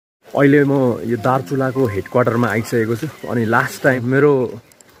अहिले म यो दार्चुलाको हेडक्वार्टरमा आइसकेको छु अनि लास्ट टाइम मेरो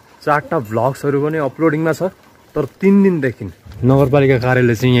 4टा भ्लग्सहरू पनि अपलोडिङमा छ तर 3 दिनदेखि नगरपालिका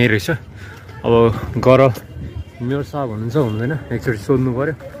कार्यालय चाहिँ यही रहेछ अब गर मेयर साहब हुनुहुन्छ हुँदैन एकचोटि सोध्नु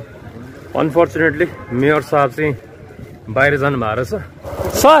पर्यो अनफर्चुनेटली मेयर साहब चाहिँ बाहिर जानु भएको रहेछ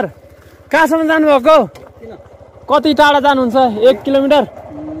सर कहाँसम्म जानुभएको कति टाढा जानुहुन्छ 1 किलोमिटर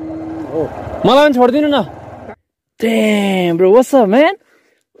मलाई पनि छोडिदिनु न dam bro what's up man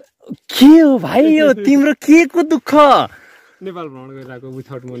के हो भाइ यो तिम्रो के को दुःख नेपाल भ्रमण गरिरहेको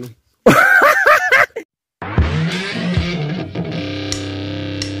without money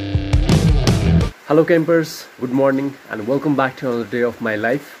hello क्याम्पर्स good morning and welcome back to another day of my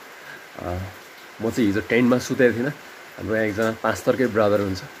life म चाहिँ हिजो टेन्टमा सुतेको थिइनँ हाम्रो यहाँ एकजना 5 तर्कै ब्रदर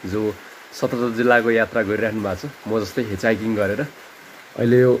हुन्छ जो 77 जिल्लाको यात्रा गरिराख्नु भएको छ म जस्तै हिचहाइकिङ गरेर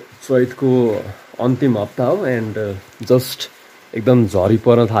अहिले यो चैतको अन्तिम हप्ता हो एन्ड जस्ट एकदम झरी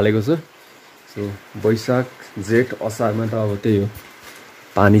पर्न थालेको छ सो वैशाख जेठ असारमा त अब त्यही हो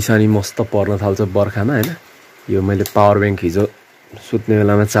पानी सानी मस्त पर्न थाल्छ बर्खामा हैन यो मैले पावर ब्याङ्क हिजो सुत्ने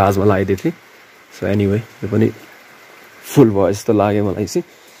बेलामा चार्जमा लगाइदिएको थिएँ सो एनिवे यो पनि फुल भयो जस्तो लाग्यो मलाई चाहिँ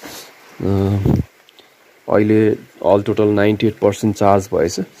अहिले अल टोटल 98% चार्ज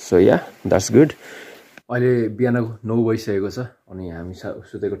भएछ सो या द्याट्स गुड अहिले बिहानको 9 बजिसकेको छ अनि हामी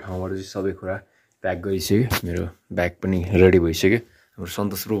सुतेको ठाउँबाट चाहिँ सबै कुरा प्याक गरिसक्यो मेरो ब्याग पनि रेडी भइसक्यो हाम्रो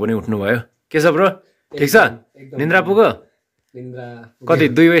सन्तोष ब्रो पनि उठ्नु भयो के छ ब्रो ठिक छ निन्द्रा पुग्यो निन्द्रा कति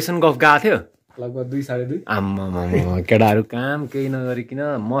 2 बजेसम्म गफ गएको थियो लगभग 2:30 आम्मा केटाहरू काम केही नगरिकन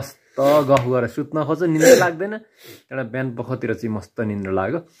मस्त गफ गरेर सुत्न खोज्छ निन्द्रा लाग्दैन एउटा बिहान पखतिर चाहिँ मस्त निन्द्रा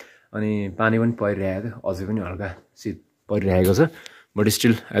लाग्यो अनि पानी पनि परिरहेको थियो अझै पनि हल्का शीत परिरहेको छ but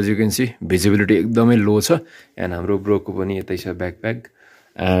still as you can C visibility एकदमै लो छ एन्ड हाम्रो ब्रोको पनि यतै छ ब्याकप्याक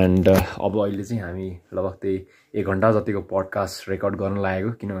एन्ड अब अहिले चाहिँ हामी लगभग त्यही 1 घन्टा जतिको पडकास्ट रेकर्ड गर्न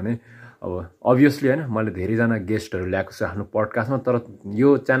लागेको किनभने अब अभियसली होइन मैले धेरैजना गेस्टहरू ल्याएको छु आफ्नो पडकास्टमा तर यो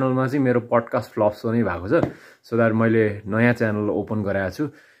च्यानलमा चाहिँ मेरो पडकास्ट फ्लप सो नै भएको छ सो द्याट मैले नयाँ च्यानल ओपन गराएको छु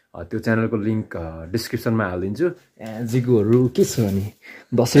त्यो च्यानलको लिङ्क डिस्क्रिप्सनमा हालिदिन्छु जिगुहरू के छ अनि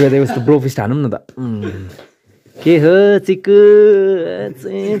 10 बजे जस्तो ब्रोफिस्ट हानौँ न त के हो चिकु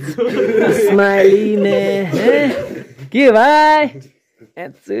स्माइली ने के भाइ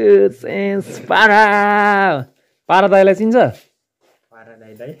पारा पारा दाइलाई चिन्छ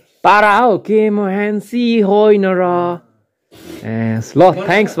पारा हो के म ह्यान्सी होइन र ल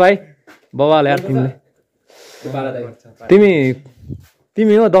थ्याङ्क्स भाइ बाबाले यार तिमीले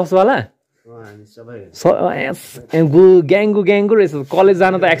तिमी हो 10 वाला ग्याङ्गु रहेछ कलेज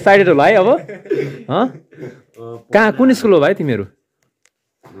जान त एक्साइटेड होला है अब कहाँ कुन स्कुल हो भाइ तिमीहरू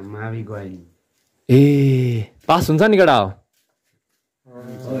ए पास हुन्छ नि केटा हो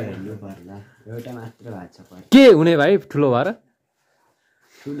के हुने भाइ ठुलो भएर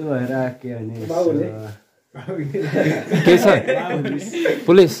के छ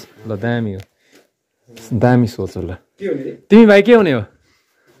पुलिस ल दामी हो दामी सोच ल तिमी भाइ के हुने हो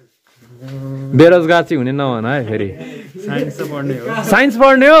बेरोजगार चाहिँ हुने नभन है फेरि साइन्स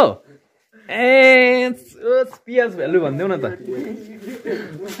पढ्ने हो ए पिएच भ्यालु भनिदेऊ न त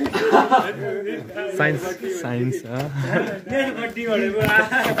साइन्स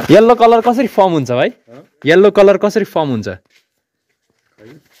येल्लो कलर कसरी फर्म हुन्छ भाइ येल्लो कलर कसरी फर्म हुन्छ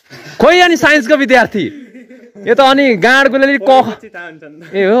खोइ अनि साइन्सको विद्यार्थी यो त अनि गाँड गुलेली क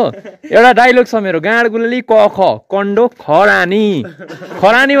ए हो एउटा डाइलग छ मेरो गाँड गुलेली क ख कन्डो खरानी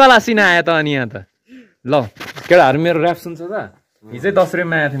खरानीवाला सिन आयो त अनि यहाँ त ल केटाहरू मेरो ऱ्याप सुन्छ त हिजै 10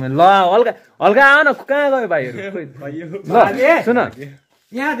 रुपियाँमा आएको थिएँ मैले ल हल्का हल्का आऊ न कहाँ गयो भाइहरू ल सुन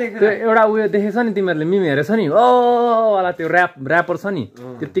त्यो एउटा उयो देखेछ नि तिमीहरूले मिम हेरेछ नि ओ वाला त्यो ऱ्यापर छ नि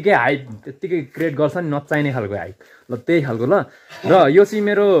त्यत्तिकै हाइप त्यत्तिकै क्रिएट गर्छ नि नचाहिने खालको हाइप ल त्यही खालको ल र यो चाहिँ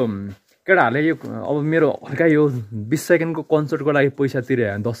मेरो केटाहरूले यो अब मेरो हल्का यो 20 सेकेन्डको कन्सर्टको लागि पैसा तिरे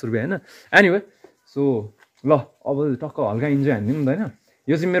 10 रुपियाँ होइन एनिवे सो ल अब टक्क हल्का इन्जोय हान्दिउँ नि त होइन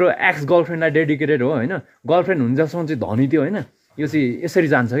यो चाहिँ मेरो एक्स गर्लफ्रेन्डलाई डेडिकेटेड हो होइन गर्लफ्रेन्ड हुन्जेलसम्म चाहिँ धनी थियो होइन यो चाहिँ यसरी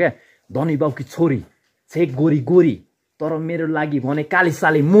जान्छ क्या धनी बाउकी छोरी छेक गोरी गोरी तर मेरो लागि भने काली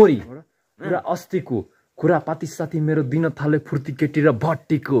साली मोरी कुरा अस्तिको कुरा पाती साथी मेरो दिन थाले फुर्ती केटी र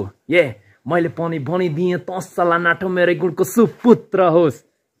भट्टीको ए मैले पनि भनिदिएँ तसला नाटो मेरो गुणको सुपुत्र होस्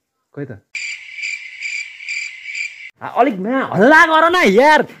खोइ त अलिक हल्ला गर न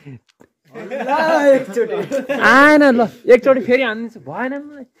यार आएन ल एकचोटि फेरि हानिदिन्छु भएन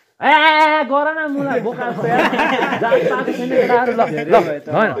मलाई ए गर न मलाई बोका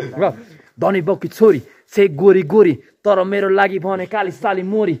धनी बाउकी छोरी छे गोरी गोरी तर मेरो लागि भने काली साली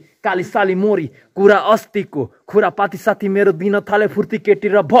मोरी कुरा अस्तिको खुरापाती साथी मेरो दिन थाले फुर्ती केटी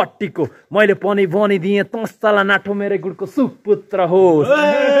र भट्टीको मैले पनि भनिदिएँ तँसला नाठो मेरो गुडको सुपुत्र होस्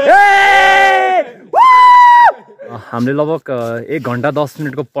हामीले लगभग 1 घण्टा 10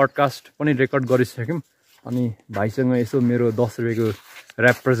 मिनटको पडकास्ट पनि रेकर्ड गरिसक्यौँ अनि भाइसँग यसो मेरो 10 रुपियाँको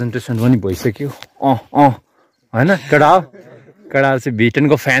रिप्रेजेन्टेसन पनि भइसक्यो होइन केटा चाहिँ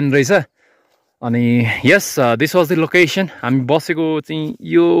भिटेनको फ्यान रहेछ अनि यस दिस वाज द लोकेसन हामी बसेको चाहिँ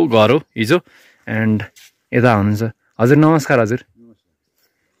यो घर हो हिजो एन्ड यता हुनुहुन्छ हजुर नमस्कार हजुर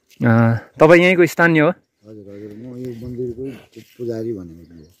तपाईँ यहीँको स्थानीय हो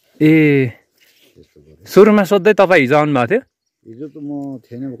ए सुरुमा सोध्दै तपाईँ हिजो आउनुभएको थियो हिजो त म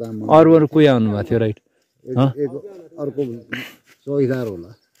थिएन काम अरू कोही आउनुभएको थियो राइट अर्को चौकीदार होला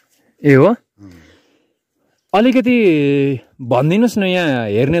ए हो अलिकति भनिदिनुहोस् न यहाँ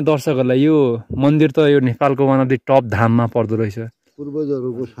हेर्ने दर्शकहरूलाई यो मन्दिर त यो नेपालको वान अफ द टप धाममा पर्दो रहेछ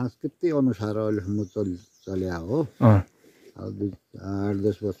पूर्वजहरूको संस्कृति अनुसार अहिलेसम्म चल्या हो अब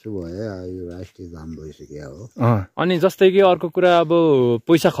 8-10 वर्ष भयो यो राष्ट्रिय धाम भइसक्यो हो अनि जस्तै कि अर्को कुरा अब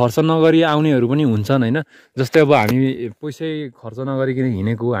पैसा खर्च नगरी आउनेहरू पनि हुन्छन् होइन जस्तै अब हामी पैसै खर्च नगरिकन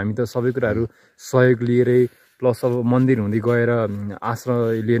हिँडेको हामी त सबै कुराहरू सहयोग लिएरै प्लस अब मन्दिर हुँदै गएर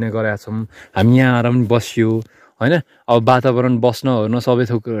आश्रय लिने गरेका छौँ हामी यहाँ आएर पनि बस्यो होइन अब वातावरण बस्न ओर्न सबै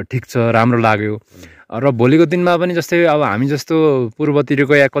थोक ठिक छ राम्रो लाग्यो र भोलिको दिनमा पनि जस्तै अब हामी जस्तो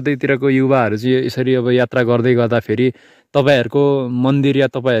पूर्वतिरको या कतैतिरको युवाहरू चाहिँ यसरी अब यात्रा गर्दै गर्दाखेरि तपाईँहरूको मन्दिर या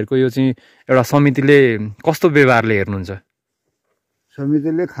तपाईँहरूको यो चाहिँ एउटा समितिले कस्तो व्यवहारले हेर्नुहुन्छ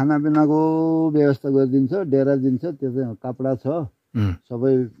समितिले खानापिनाको व्यवस्था गरिदिन्छ डेरा दिन्छ त्यो चाहिँ कपडा छ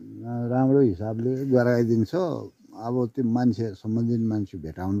सबै राम्रो हिसाबले गराइदिन्छ अब त्यो मान्छे सम्बन्धित मान्छे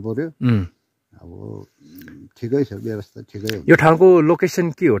भेटाउनु पर्यो अब ठिकै छ व्यवस्था ठिकै हो यो ठाउँको लोकेसन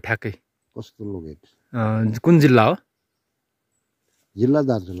के हो ठ्याक्कै कस्तो लोकेट कुन जिल्ला हो जिल्ला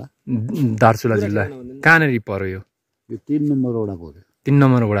दार्चुला जिल्ला कहाँनिर पर्यो यो 3 नम्बर वडा पर्यो 3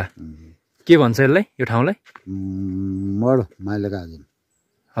 नम्बर वडा के भन्छ यसलाई यो ठाउँलाई मड मालिकार्जुन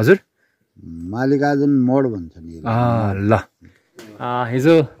हजुर मालिकार्जुन मड भन्छ नि ल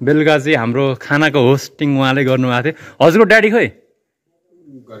हिजो बेलुका चाहिँ हाम्रो खानाको होस्टिङ उहाँले गर्नुभएको थियो हजुरको ड्याडी खोइ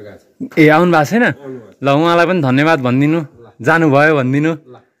ए आउनु भएको छैन ल उहाँलाई पनि धन्यवाद भनिदिनु जानुभयो भनिदिनु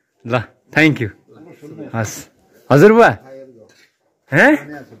ल थ्याङ्क यू हस् हजुर बुवा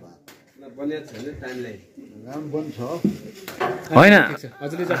होइन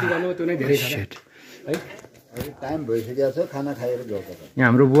टाइम भइसकेको छ खाना खाएर गएको यहाँ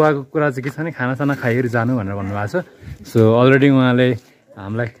हाम्रो बुवाको कुरा चाहिँ के छ भने खानासाना खाएर जानु भनेर भन्नुभएको छ सो अलरेडी उहाँले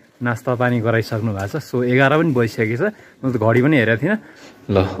हामीलाई नास्ता पानी गराइसक्नु भएको छ सो 11 पनि बजिसकेको छ म त घडी पनि हेरेको थिइनँ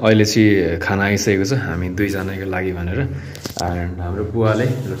ल अहिले चाहिँ खाना आइसकेको छ हामी दुईजनाको लागि भनेर एन्ड हाम्रो बुवाले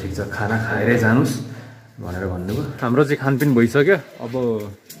ल ठिक छ खाना खाएरै जानुहोस् भनेर भन्नुभयो हाम्रो चाहिँ खानपिन भइसक्यो अब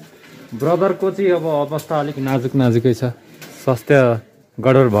ब्रदरको चाहिँ अब अवस्था अलिक नाजुकै छ स्वास्थ्य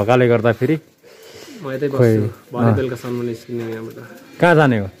गडबड भएकाले गर्दाखेरि कहाँ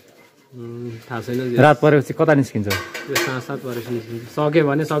जाने हो थाहा छैन रात परेपछि कता निस्किन्छ त्यो 7 परेपछि निस्किन्छ सक्यो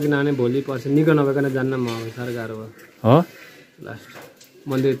भने सकिन भने भोलि पर्छ निको नभइकन जान्न म साह्रो गाह्रो भयो हो लास्ट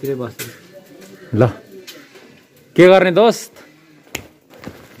मन्दिरतिरै बस्छु ल के गर्ने दोस्त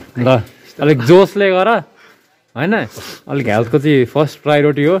ल अलिक जोसले गर होइन अलिक हेल्थको चाहिँ फर्स्ट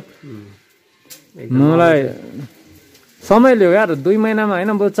प्रायोरिटी हो मलाई समय ल्याऊ यार 2 महिनामा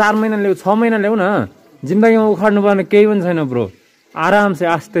होइन बरु 4 महिना ल्याऊ 6 महिना ल्याऊ न जिन्दगीमा उखाड्नु पर्ने केही पनि छैन ब्रो आराम से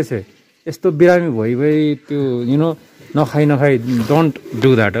आस्ते से यस्तो बिरामी भइ त्यो you know नखाइ don't do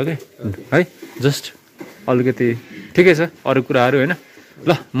that okay है जस्ट अलिकति ठिकै छ अरू कुराहरू होइन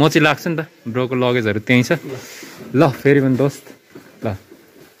ल म चाहिँ लाग्छ नि त ब्रोको लगेजहरू त्यहीँ छ ल फेरि पनि दोस्त ल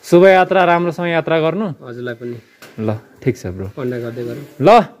शुभ यात्रा राम्रोसँग यात्रा गर्नु हजुरलाई पनि ल ठिक छ ब्रो कन्ट्याक्ट गर्दै गरौँ ल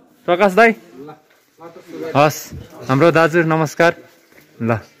प्रकाश दाई हस् हाम्रो दाजु नमस्कार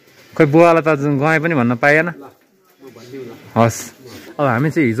ल खोइ बुवालाई त गएँ पनि भन्न पाएन हस् अब हामी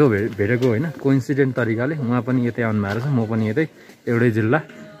चाहिँ हिजो भेटेको होइन कोइन्सिडेन्ट तरिकाले उहाँ पनि यतै आउनुभएको छ म पनि यतै एउटै जिल्ला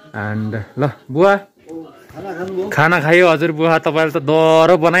एन्ड ल बुवा खाना खायो हजुर बुवा तपाईँले त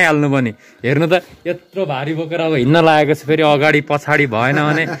डह्रो बनाइहाल्नु पनि हेर्नु त यत्रो भारी बोकेर अब हिँड्न लागेको छ फेरि अगाडि पछाडि भएन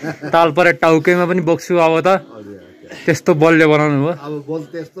भने ताल परे टाउकेमा पनि बोक्छु अब त त्यस्तो बलियो बनाउनु भयो अब बोल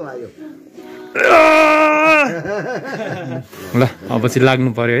त्यस्तो आयो ल अब चाहिँ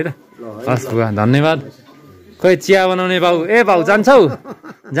लाग्नु पर्यो है त हस् बुवा धन्यवाद खोइ चिया बनाउने बाउ ए बाउ जान्छौ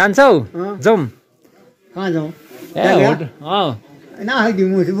जाउँ कहाँ जाउँ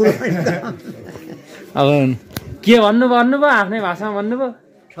अब के भन्नुभयो आफ्नै भाषामा भन्नुभयो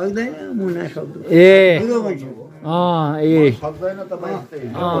सक्दैन ए ए सक्दैन तपाईँ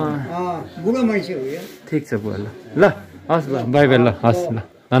बुढो मान्छे हो यो ठिक छ बुवा ल हस् ल बाई बाई ल हस् ल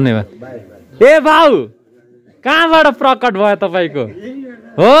धन्यवाद ए बाउ कहाँबाट प्रकट भयो तपाईँको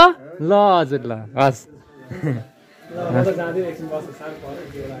हो ल हजुर ल हस्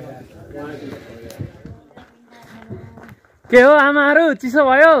के हो आमाहरू चिसो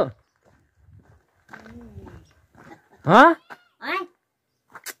भयो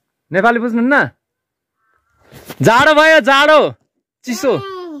नेपाली बुझ्नुहुन्न जाडो भयो जाडो चिसो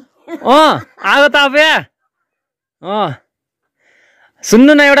आगो ताप्या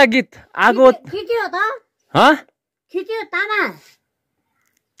सुन्नु न एउटा गीत आगो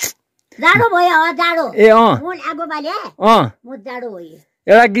जाडो भयो जाडो ए आगो बाले म जाडो भयो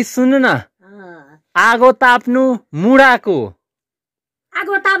एउटा गीत सुन्नु न आगो ताप्नु मुडाको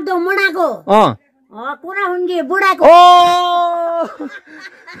आगो ताप्दो मुडाको कुरा हुन्डी बुढाको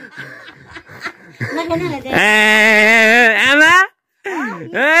आमा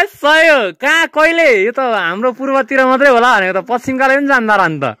ए सही हो कहाँ कहिले यो त हाम्रो पूर्वतिर मात्रै होला भनेको त पश्चिमकाले पनि जान्दा र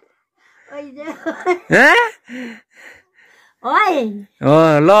अन्त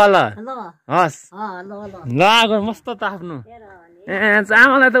ल ल हस् ल आगो मस्त ताप्नु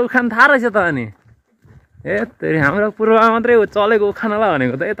चामललाई त उखान थाहा रहेछ त अनि हाम्रो पूर्वमा मात्रै चलेको उखान होला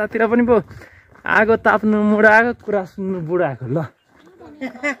भनेको त यतातिर पनि पो आगो ताप्नु मुडाको कुरा सुन्नु बुढाको ल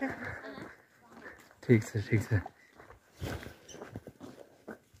ठिक छ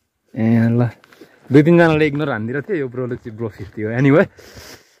ल 2-3 जनाले इग्नोर हानिदिएको थियो यो ब्रोले चाहिँ ब्रो 50 हो एनिवे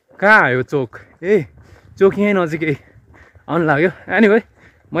कहाँ यो चोक चोक यहीँ नजिकै आउनु लाग्यो एनिवे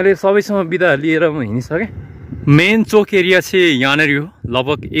मैले सबैसँग बिदा लिएर म हिँडिसकेँ मेन चोक एरिया चाहिँ यहाँनिर हो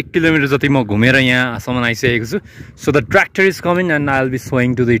लगभग 1 किलोमिटर जति म घुमेर यहाँसम्म आइसकेको छु so the tractor is coming and I will be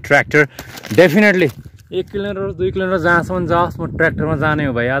showing to the tractor definitely 1 kilometre 2 kilometre जहाँसम्म जाओस् म ट्र्याक्टरमा जाने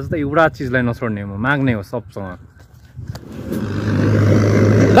हो भाइ आज त एउटा चिजलाई नछोड्ने म माग्ने हो सबसँग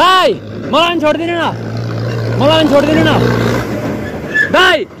दाइ मलाई छोडिदिनु न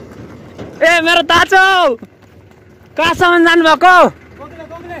दाइ ए मेरो दाजु कहाँसम्म जानुभएको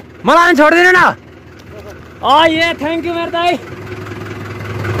मलाई छोडिदिनु न ये थ्याङ्क यू मेरो दाइ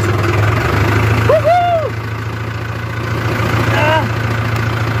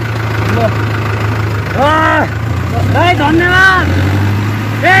दाइ धन्यवाद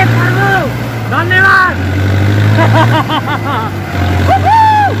ए प्रभु धन्यवाद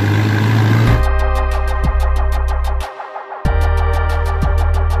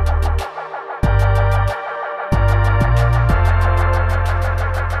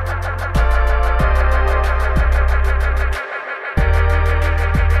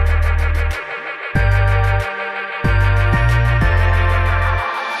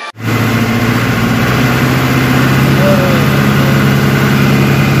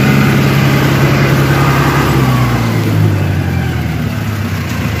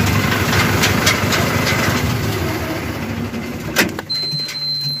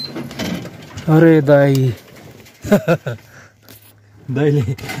अरे दाइ दाइले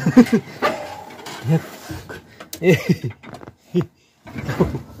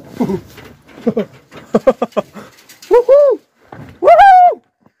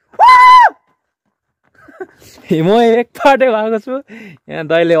म एकपल्टै भएको छु यहाँ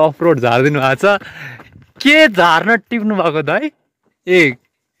दाइले अफ रोड झारिदिनु भएको छ के झार्न टिप्नु भएको दाइ ए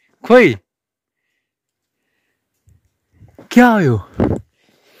खोइ क्या हो यो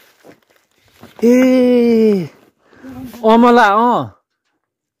ए अमला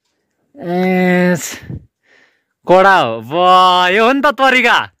कडा हो यो हो नि त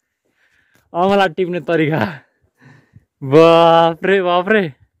तरिका अमला टिप्ने तरिका बाफ्रे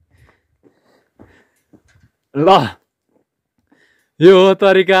ल यो हो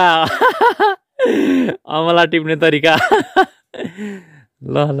तरिका अमला टिप्ने तरिका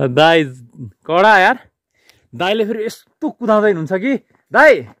ल दाइ कडा यार दाइले फेरि यस्तो कुदाउँदै हुनुहुन्छ कि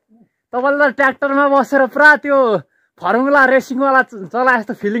दाइ तपाईँले त ट्र्याक्टरमा बसेर पुरा त्यो फर्मुला रेसिङवाला चलाए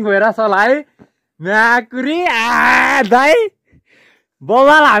जस्तो फिलिङ भइरहेछ होला है म्याकुरी दाइ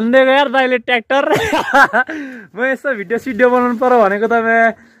बबाल हानिदिएको यार दाइले ट्र्याक्टर म यस्तो भिडियो बनाउनु पर्यो भनेको त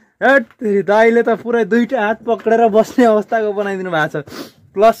दाइले त पुरै 2टा हात पक्रेर बस्ने अवस्थाको बनाइदिनु भएको छ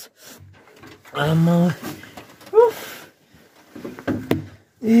प्लस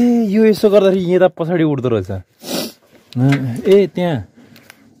ए यो यसो गर्दाखेरि यता पछाडि उठ्दो रहेछ ए त्यहाँ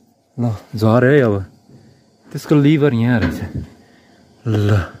ल झऱ्यो है अब त्यसको लिभर यहाँ रहेछ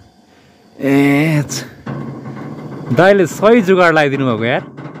ल दाइले सही जुगाड लगाइदिनु भएको यार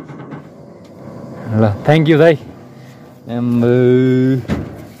ल थ्याङ्क यू दाइ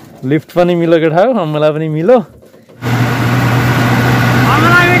लिफ्ट पनि मिलो केटा हो मलाई पनि मिलो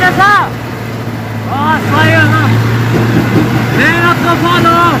सही हो न मेहनतको फल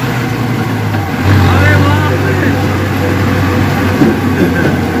हो अरे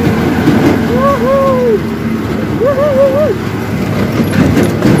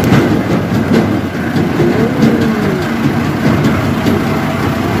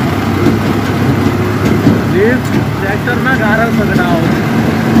ट्र्याक्टरमा गाह्रो छ बेटा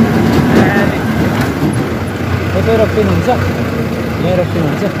कतै रोक्दिनुहुन्छ यहीँ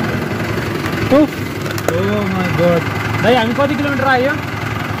रोक्दिनुहुन्छ ओ माई गड भाइ हामी कति किलोमिटर आयो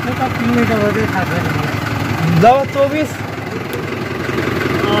 3 किलोमिटर भयो थाहा छैन मलाई ल 24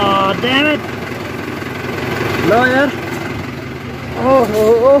 ल यार ओहो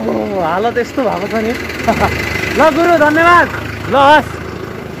ओहो हालत यस्तो भएको छ नि ल गुरु धन्यवाद ल हस्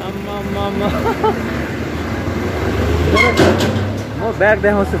म ब्याग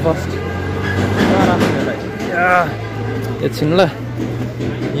देखाउँछु फर्स्ट एकछिन ल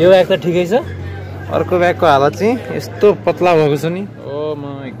यो ब्याग त ठिकै छ अर्को ब्यागको हालत चाहिँ यस्तो पतला भएको छ नि ओ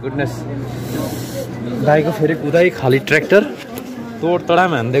माई गुडनेस दाइको फेरि कुदाइ खाली ट्र्याक्टर तोड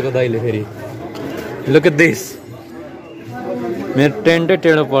तडाम हानिदिएको दाइले फेरि लुक एट दिस मेरो टेन्टै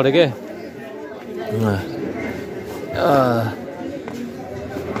टेढो पऱ्यो क्या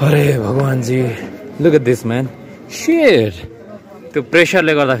अरे भगवान्जी look at this man shit त्यो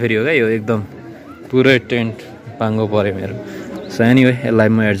प्रेसरले गर्दाखेरि हो क्या यो एकदम पुरै टेन्ट पाङ्गो पऱ्यो मेरो सो एनिवे यसलाई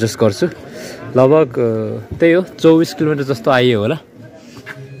म एडजस्ट गर्छु लगभग त्यही हो 24 किलोमिटर जस्तो आइयो होला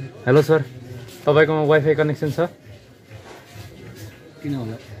हेलो सर तपाईँकोमा वाइफाई कनेक्सन छ किन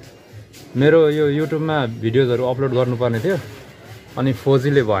होला मेरो यो युट्युबमा भिडियोजहरू अपलोड गर्नुपर्ने थियो अनि 4G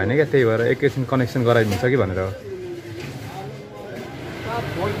ले भएन क्या त्यही भएर एकैछिन कनेक्सन गराइदिन्छ कि भनेर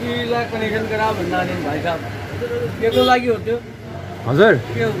 4G लाई कनेक्सन गरा भन्दा नि भाइ साहब केको लागि हो त्यो हजुर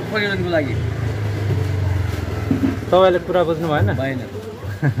के कनेक्सनको लागि तपाईँले कुरा बुझ्नु भएन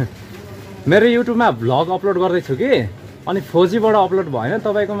मेरो युट्युबमा भ्लग अपलोड गर्दैछु कि अनि 4G बाट अपलोड भएन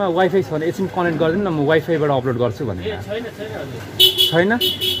तपाईँकोमा वाइफाई छ भने एकछिन कनेक्ट गरिदिनु न म वाइफाईबाट अपलोड गर्छु भने छैन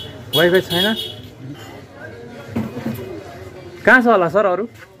वाइफाई छैन कहाँ छ होला सर अरू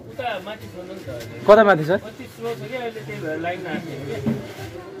कता माथि सर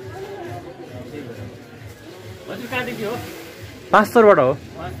पाँचतरबाट हो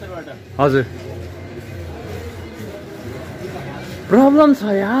हजुर प्रब्लम छ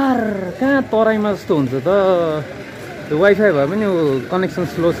यार कहाँ तराईमा जस्तो हुन्छ त त्यो वाइफाई भए पनि कनेक्सन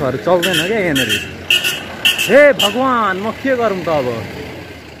स्लो छ अरे चल्दैन क्या यहाँनिर हे भगवान् म के गरौँ त अब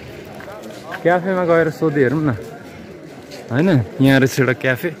क्याफेमा गएर सोधि हेरौँ न होइन यहाँ रहेछ एउटा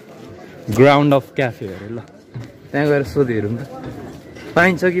क्याफे ग्राउन्ड अफ क्याफे अरे ल त्यहाँ गएर सोधि हेरौँ त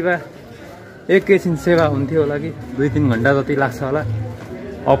पाइन्छ कि बा एकैछिन सेवा हुन्थ्यो होला कि 2-3 घन्टा जति लाग्छ होला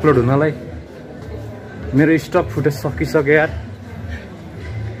अपलोड हुनलाई मेरो स्टक फुटेज सकिसक्यो यार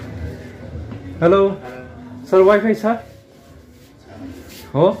हेलो सर वाइफाई छ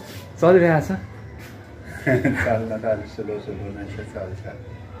हो चलिरहेछ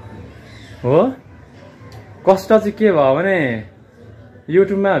हो कष्ट चाहिँ के भयो भने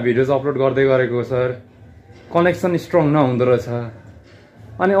युट्युबमा भिडियोज अपलोड गर्दै गरेको सर कनेक्सन स्ट्रङ नहुँदो रहेछ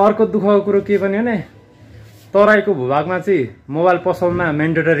अनि अर्को दुःखको कुरो के पनि भने तराईको भूभागमा चाहिँ मोबाइल पसलमा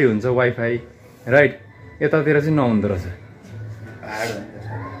मेन्डेटरी हुन्छ वाइफाई राइट यतातिर चाहिँ नहुँदो रहेछ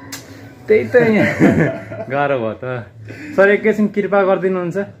त्यही त यहाँ गाह्रो भयो त सर एकैछिन कृपा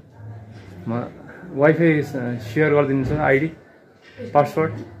गरिदिनुहुन्छ म वाइफाई सेयर गरिदिनुहुन्छ आइडी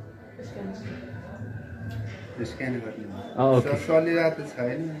पासवर्ड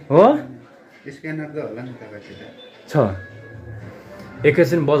हो छ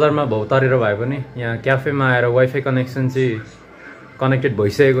एकैछिन बजारमा भौतारेर भए पनि यहाँ क्याफेमा आएर वाइफाई कनेक्सन चाहिँ कनेक्टेड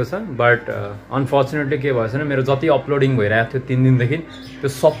भइसकेको छ बट अनफर्चुनेटली के भएछ भने मेरो जति अपलोडिङ भइरहेको थियो 3 दिनदेखि त्यो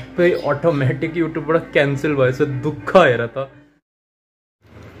सबै अटोमेटिक युट्युबबाट क्यान्सल भएछ दुःख हेर त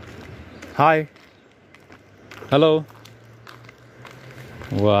हाई हेलो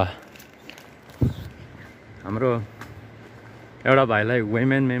वाह हाम्रो एउटा भाइलाई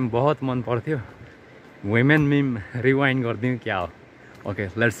वुमेन मिम बहुत मन पर्थ्यो वुमेन मिम रिवाइन्ड गरिदिउँ क्या हो okay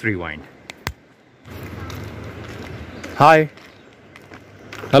let's rewind hi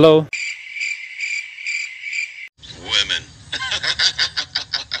hello Women.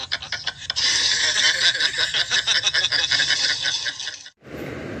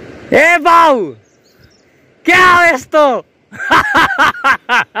 ए बाउ क्या हो यस्तो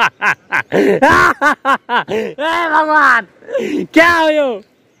ए भगवान क्या हो यो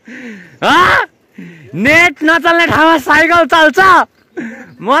नेट नचल्ने ठाउँमा साइकल चल्छ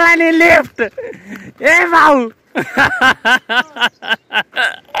मलाई नि लिफ्ट ए बाउ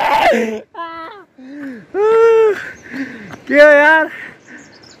के हो यार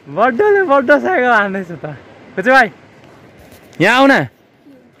बड्डोले बड्डो साइकल हान्दैछ त खोजे भाइ यहाँ आउ न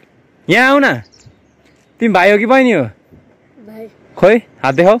यहाँ आउ न तिमी भाइ हो कि बहिनी हो खोइ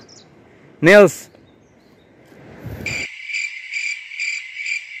हात देखाऊ नेल्स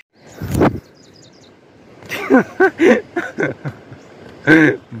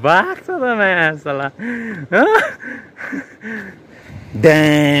बाक्छ त मासला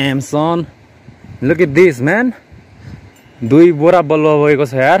dam sun look at this man 2 बोरा बलुवा भएको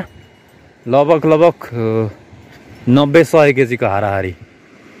छ यार लगभग 90-100 केजीको हाराहारी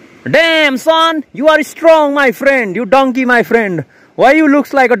Damn son, you are strong my friend, you donkey my friend. Why you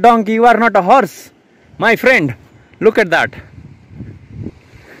looks like a donkey, you are not a horse my friend. Look at that.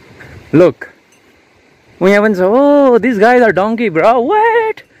 Look. We haven't said, oh these guys are donkey bro,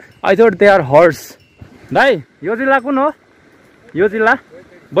 what? I thought they are horse. Dai, यो जिल्ला कुन हो? यो जिल्ला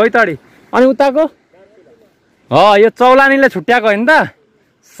बैतडी. अनि उताको? यो चौलानीले छुट्याएको हैन त?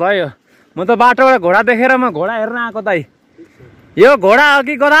 सही हो. म त बाटोबाट घोडा देखेर म घोडा हेर्न आको दाइ. यो घोडा हो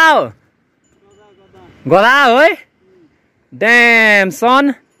कि गधा हो? गधा हो है? ड्याम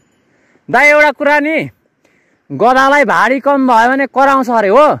सन. दाइ एउटा कुरा नि, गधालाई भारी कम भयो भने कराउँछ अरे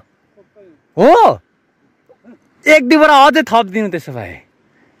हो? हो? 1-2 बोरा अझै थपिदिनु त्यसो भए.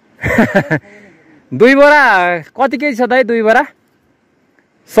 2 बोरा कति केजी छ दाइ 2 बोरा?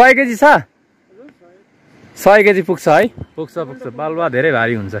 100 केजी छ? 100 केजी पुग्छ है? पुग्छ. बालुवा धेरै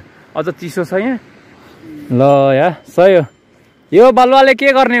भारी हुन्छ. अझ चिसो छ यहाँ. ल या सही हो. यो बालुवाले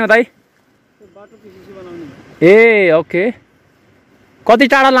के गर्ने हो दाइ? ए ओके. कति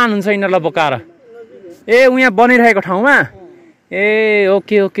टाढा लानुहुन्छ यिनीहरूलाई बोकाएर? ए उहाँ बनिरहेको ठाउँमा? ए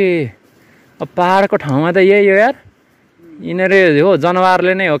ओके. अब पहाडको ठाउँमा त यही हो यार. यिनीहरू हो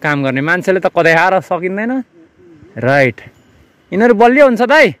जनावरले नै हो काम गर्ने, मान्छेले त कतै हार सकिँदैन. राइट. यिनीहरू बलियो हुन्छ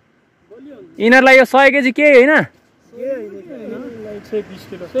दाइ? यिनीहरूलाई यो 100 केजी के होइन?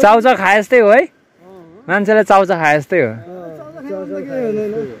 चाउचा खाए जस्तै हो है? मान्छेले चाउचा खाए जस्तै हो.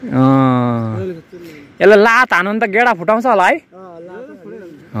 यसलाई लात हानु त गेडा फुटाउँछ होला है?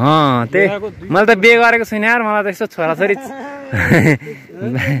 त्यही मैले त बिहे गरेको छैन यार, मलाई त यस्तो छोराछोरी.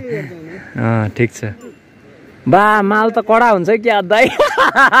 ठिक छ. बा माल त कडा हुन्छ क्या दाइ.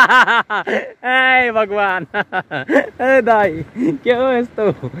 ए भगवान. ए दाइ के हो यस्तो?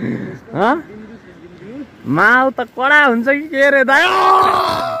 माल त कडा हुन्छ कि के रे दाइ?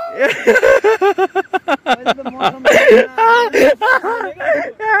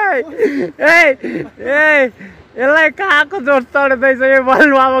 यसलाई कहाँको जोड चढ्दैछ यो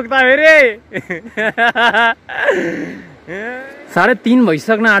बलुवा बोक्दा फेरि? 3:30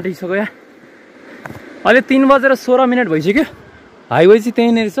 भइसक्न आँटिसक्यो या. अहिले 3:16 भइसक्यो. हाइवे चाहिँ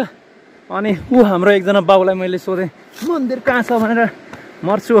त्यहीँनिर छ. अनि हाम्रो एकजना बाबुलाई मैले सोधेँ मन्दिर कहाँ छ भनेर.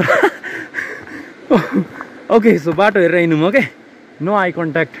 मर्छु. ओके सो बाटो हेरेर हिँड्नु म के. No I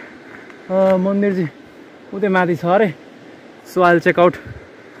contact. मन्दिर चाहिँ उतै माथि छ अरे. सो आइल चेक आउट.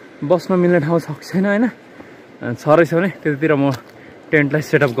 बस्न मिल्ने ठाउँ छ कि छैन होइन? छ रहेछ भने त्यतितिर म टेन्टलाई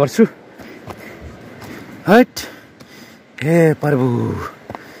सेटअप गर्छु. हट हे प्रभु.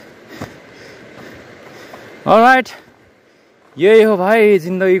 अलराइट, यही हो भाइ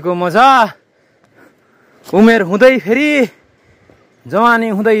जिन्दगीको मजा. उमेर हुँदै फेरि जवानी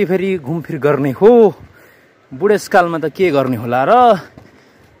हुँदै फेरि घुमफिर गर्ने हो. बुढेसकालमा त के गर्ने होला र?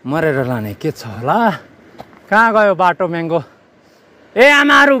 मरेर लाने के छ होला? कहाँ गयो बाटो म्याङ्गो? ए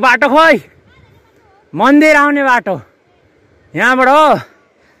आमाहरू बाटो खोइ. मन्दिर आउने बाटो यहाँबाट हो.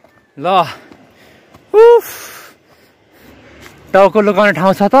 ल उफ टाउको लुकाउने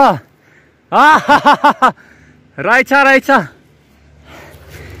ठाउँ छ त? रहेछ.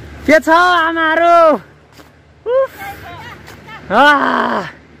 के छ आमाहरू?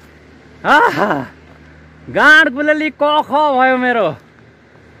 गाँड गुलेली कख भयो मेरो.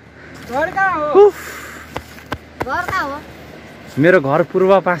 मेरो घर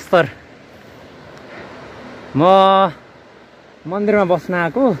पूर्व पास्तर. म मन्दिरमा बस्न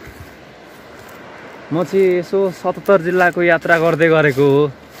आएको. म चाहिँ यसो 77 जिल्लाको यात्रा गर्दै गरेको हो.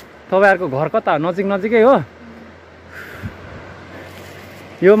 तपाईँहरूको घर कता? नजिकै हो.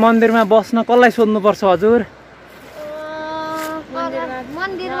 यो मन्दिरमा बस्न कसलाई सोध्नुपर्छ हजुर?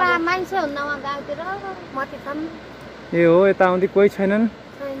 मन्दिरमा मान्छे हुन्न गाउँतिर माथि छन्. ए हो, यता आउँदै कोही छैनन्?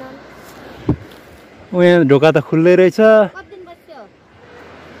 यहाँ ढोका त खुल्लै रहेछ.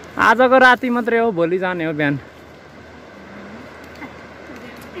 आजको राति मात्रै हो, भोलि जाने हो बिहान.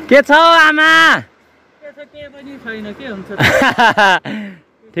 के छ आमा? के पनि छैन, के हुन्छ?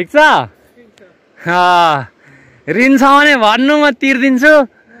 ठिक छ. ऋण छ भने भन्नु, म तिर्दिन्छु.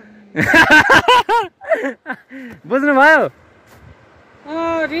 बुझ्नुभयो?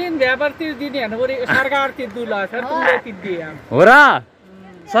 ऋण व्यापार तिर्दिने सरकार तिर्दुला हो र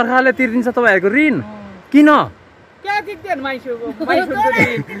सरकारले तिर्दिन्छ तपाईँहरूको ऋण किन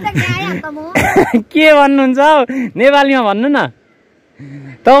के भन्नुहुन्छ हौ नेपालीमा भन्नु न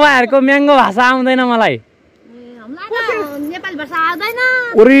तपाईँहरूको म्याङ्गो भाषा आउँदैन मलाई नेपाली भाषा आउँदैन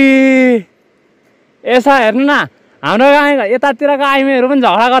उरी यसो हेर्नु न हाम्रो गाउँ यतातिरको आइमेहरू पनि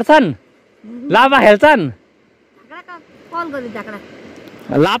झगडा गर्छन् लापा खेल्छन् कल गरी झाकडा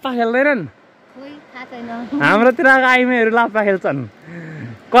लापा खेल्दैनन् खोइ थाहा छैन हाम्रोतिरको आइमेहरू लापा खेल्छन्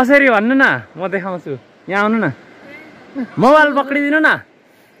कसरी भन्नु न म देखाउँछु यहाँ आउनु न मोबाइल पक्रिदिनु न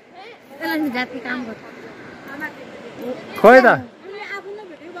यसलाई जाति काम गर्छ खोइ त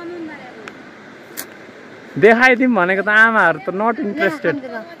देखाइदिउँ भनेको त आमाहरू त नट इन्ट्रेस्टेड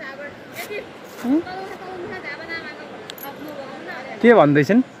के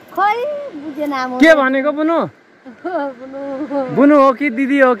भन्दैछन् खोइ बुझेन म के भनेको बुनु बुनु हो कि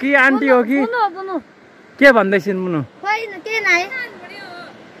दिदी हो कि आन्टी हो कि बुनु बुनु के भन्दैछन् बुनु खोइ के नाइ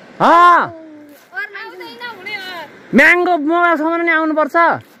म्याङ्गो मोबाइलसम्म नि आउनुपर्छ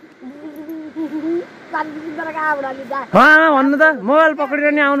भन्नु त मोबाइल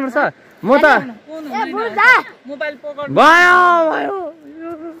पक्रेर नि आउनुपर्छ म त भयो भयो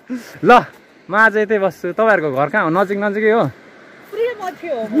ल म आज यतै बस्छु तपाईँहरूको घर कहाँ हो नजिक नजिकै हो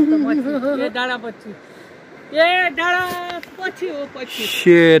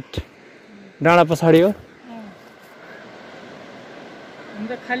सेट डाँडा पछाडि हो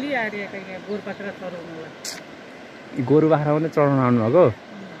गोरु बाख्रा पनि चढाउन आउनु भएको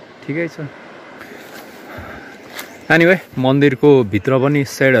ठिकै छ एनिवे मन्दिरको भित्र पनि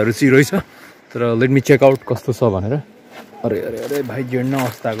साइडहरू चाहिँ रहेछ तर लेट मी चेक आउट कस्तो छ भनेर अरे अरे अरे भाइ जिर्ण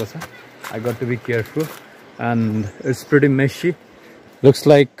अवस्थाको छ I got to be careful and it's pretty Messi looks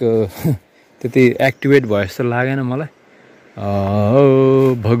like त्यति एक्टिभेट भयो जस्तो लागेन मलाई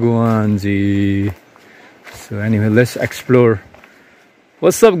भगवान्जी so anyway let's explore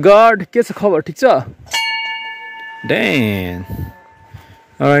what's up God के छ खबर ठिक छ ड्यान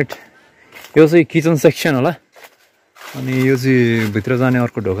अलराइट यो चाहिँ किचन सेक्सन होला अनि यो चाहिँ भित्र जाने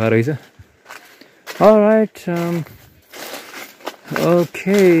अर्को ढोका रहेछ अलराइट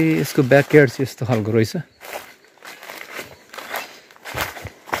ओके यसको ब्याकयार्ड चाहिँ यस्तो खालको रहेछ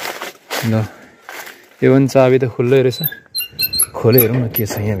ल यो पनि चाबी त खुल्लै रहेछ खोले हेरौँ न के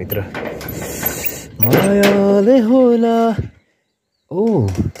छ यहाँभित्र मायाले होला ओ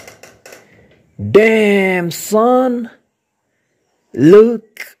dam sun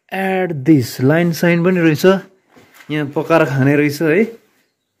look at this line sign पनि रहेछ यहाँ पकाएर खाने रहेछ है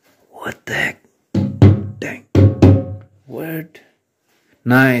What the heck? Dang. What?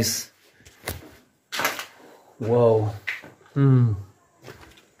 Nice. Wow.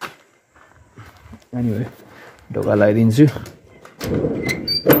 Anyway, ढोका लगाइदिन्छु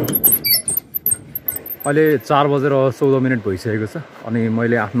अहिले 4:14 भइसकेको छ अनि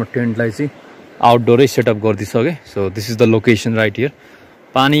मैले आफ्नो टेन्टलाई चाहिँ आउटडोरै setup गरिदिइसकेँ so this is the location right here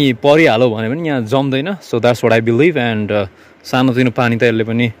पानी परिहाल्यो भने पनि यहाँ जम्दैन so that's what I believe and सानोतिनो पानी त यसले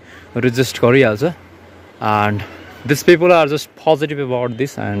पनि रेजिस्ट गरिहाल्छ and this people are just positive about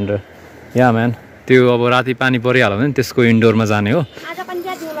this and yeah man त्यो अब राति पानी परिहाल्यो भने त्यसको इन्डोरमा जाने हो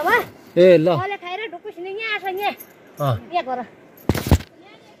ए ल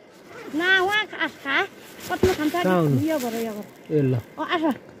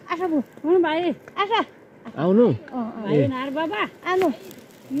आउनु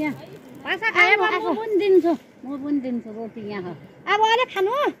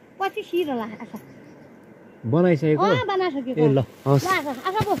बनाइसकेको ए ल हस्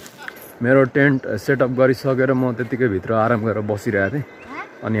मेरो टेन्ट सेटअप गरिसकेर म त्यतिकै भित्र आराम गरेर बसिरहेको थिएँ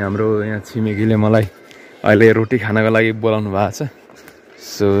अनि हाम्रो यहाँ छिमेकीले मलाई अहिले रोटी खानको लागि बोलाउनु भएको छ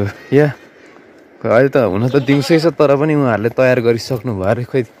सो या अहिले त हुन त दिउँसै छ तर पनि उहाँहरूले तयार गरिसक्नु भयो अरे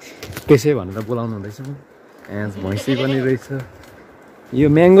खोइ त्यसै भनेर बोलाउनु हुँदैछ यहाँ भैँसी पनि रहेछ यो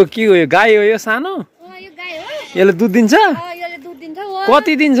म्याङ्गो के हो यो गाई हो यो सानो यसले दुध दिन्छ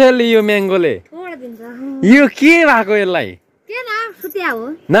कति दिन्छ यसले यो म्याङ्गोले यो के भएको यसलाई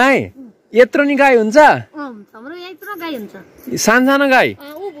नाइ यत्रो नि गाई हुन्छ सानो गाई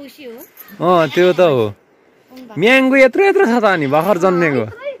त्यो त हो म्याङ्गो यत्रो यत्रो छ त अनि भर्खर जन्मेको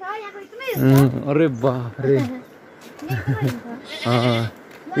अरे बाफ रे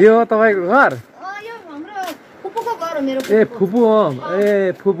यो हो तपाईँको घर ए फुपू हो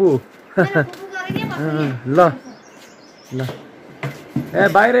ए फुपू ल ल ए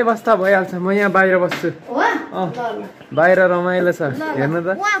बाहिरै बस्दा भइहाल्छ म यहाँ बाहिर बस्छु बाहिर रमाइलो छ हेर्नु त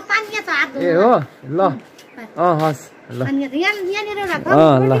ए हो ल हस् ल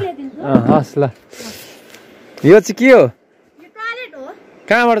ल हस् ल यो चाहिँ के हो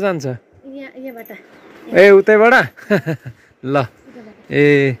कहाँबाट जान्छ ए उतैबाट ल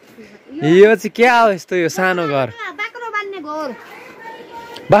ए यो चाहिँ क्या हो यस्तो यो सानो घर बाक्रो बान्ने घर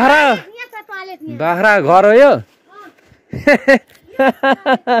बाख्रा यहाँ छ टोयलेट यहाँ बाख्रा घर हो यो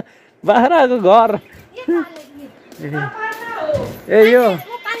बाख्राको घर ए यो म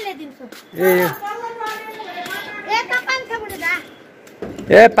पाल्ने दिन्छु ए यो ए तपाईं छ बुढा दा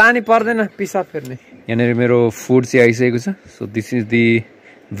ए पानी पर्दैन पिसाब फेर्ने यहाँनिर मेरो फुड चाहिँ आइसकेको छ so this is the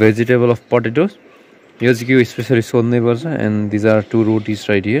vegetable of potatoes यो चाहिँ के हो स्पेसली सोध्नै पर्छ and these are 2 rotis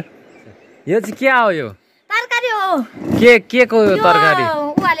right here यो चाहिँ क्या हो यो तरकारी हो के को यो तरकारी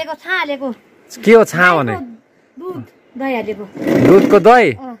उ हालेको छा हालेको के हो छा भने दुध दही हालेको दुधको दही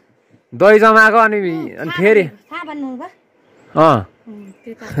दही जमाएको अनि फेरि छा भन्नु भयो अँ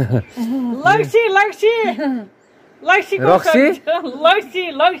लक्ष्य लक्ष्य लक्ष्य रक्सी लक्ष्य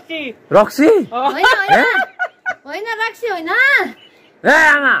लक्ष्य रक्सी होइन रक्सी होइन ए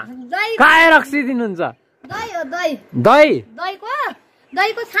आमा दही काय रक्सी दिनुहुन्छ दही हो दही दही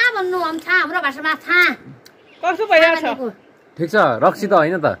दहीको छा भन्नु हम छा हाम्रो भाषामा छा कस्तो भइरहेछ ठिक छ रक्सी त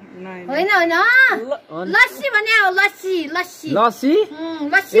होइन त होइन होइन लस्सी भने हो लस्सी लस्सी लस्सी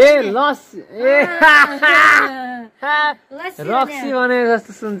लस्सी ए लस्सी ए रक्सी भने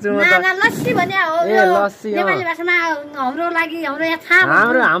जस्तो सुन्छु म त लस्सी भने हो ए लस्सी नेपाली भाषामा हाम्रो लागि हाम्रो यहाँ छा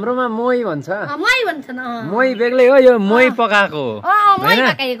हाम्रोमा मोही भन्छ मै भन्छ न मोही बेग्लै हो यो मोही पकाएको मै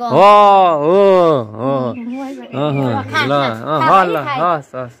पकाएको हो ल ल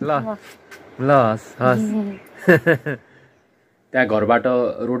हस् हस् ल ल हस् त्यहाँ घरबाट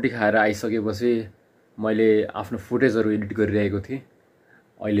रोटी खाएर आइसकेपछि मैले आफ्नो फुटेजहरू एडिट गरिरहेको थिएँ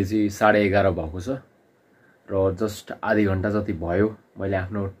अहिले चाहिँ 11:30 भएको छ र जस्ट आधी घन्टा जति भयो मैले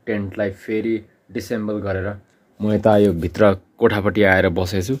आफ्नो टेन्टलाई फेरि डिसेम्बल गरेर म यता यो भित्र कोठापट्टि आएर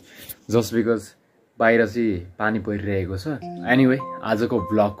बसेछु जस्ट बिकज बाहिर चाहिँ पानी परिरहेको छ एनिवे आजको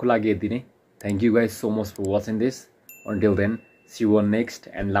भ्लगको लागि यति नै thank you guys so much for watching this until then C you an next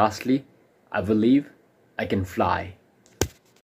and lastly I will leave I can fly